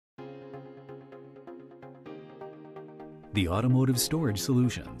The Automotive Storage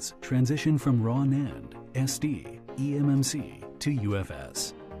Solutions transition from RAW NAND, SD, eMMC to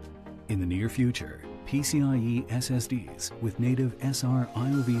UFS. In the near future, PCIe SSDs with native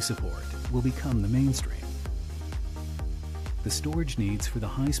SRIOV support will become the mainstream. The storage needs for the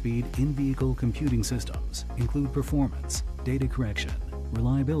high-speed in-vehicle computing systems include performance, data correction,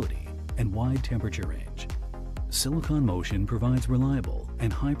 reliability, and wide temperature range. SiliconMotion provides reliable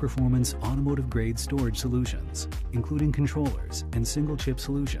and high-performance automotive-grade storage solutions, including controllers and single-chip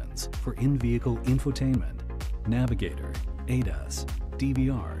solutions for in-vehicle infotainment, navigator, ADAS,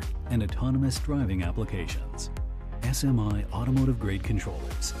 DVR, and autonomous driving applications. SMI automotive-grade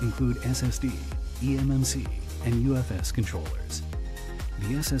controllers include SSD, eMMC, and UFS controllers.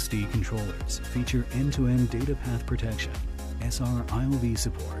 The SSD controllers feature end-to-end data path protection, SRIOV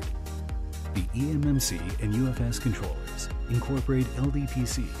support. The eMMC and UFS controllers incorporate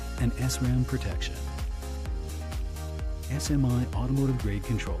LDPC and SRAM protection. SMI automotive-grade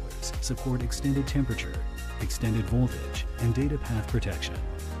controllers support extended temperature, extended voltage, and data path protection.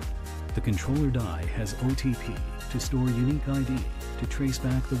 The controller die has OTP to store unique ID to trace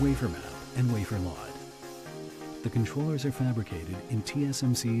back the wafer map and wafer lot. The controllers are fabricated in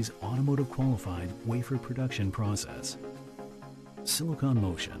TSMC's automotive-qualified wafer production process.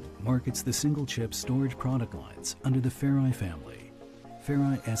 SiliconMotion markets the single-chip storage product lines under the Ferri family,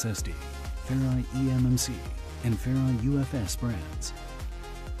 Ferri SSD, Ferri eMMC, and Ferri UFS brands.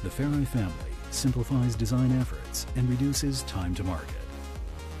 The Ferri family simplifies design efforts and reduces time to market.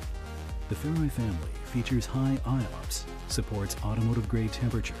 The Ferri family features high IOPS, supports automotive-grade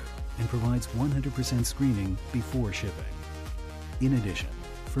temperature, and provides 100% screening before shipping. In addition,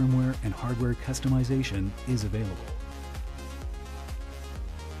 firmware and hardware customization is available.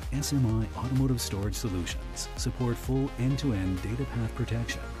 SMI Automotive Storage Solutions support full end-to-end data path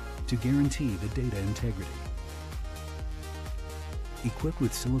protection to guarantee the data integrity. Equipped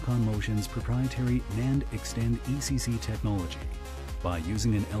with SiliconMotion's proprietary NAND Extend ECC technology, by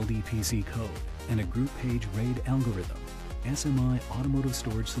using an LDPC code and a group page RAID algorithm, SMI Automotive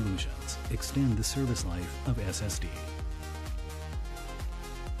Storage Solutions extend the service life of SSD.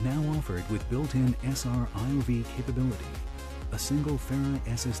 Now offered with built-in SRIOV capability, a single Ferri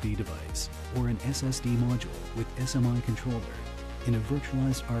SSD device or an SSD module with SMI controller in a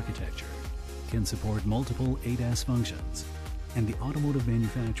virtualized architecture can support multiple ADAS functions, and the automotive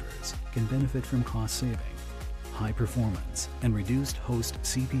manufacturers can benefit from cost saving, high performance, and reduced host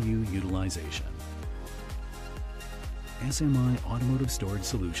CPU utilization. SMI Automotive Storage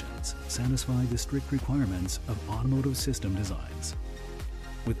Solutions satisfy the strict requirements of automotive system designs.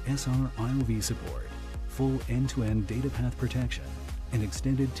 With SRIOV support, full end-to-end data path protection, and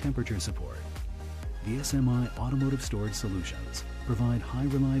extended temperature support, the SMI Automotive Storage Solutions provide high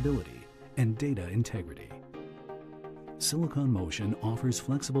reliability and data integrity. SiliconMotion offers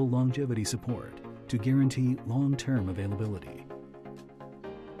flexible longevity support to guarantee long-term availability.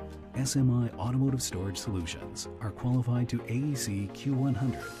 SMI Automotive Storage Solutions are qualified to AEC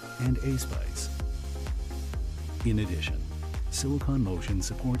Q100 and ASPICE. In addition, SiliconMotion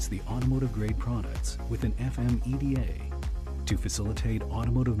supports the automotive-grade products with an FMEDA to facilitate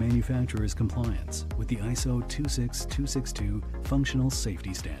automotive manufacturers' compliance with the ISO 26262 functional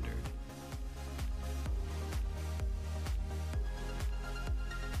safety standard.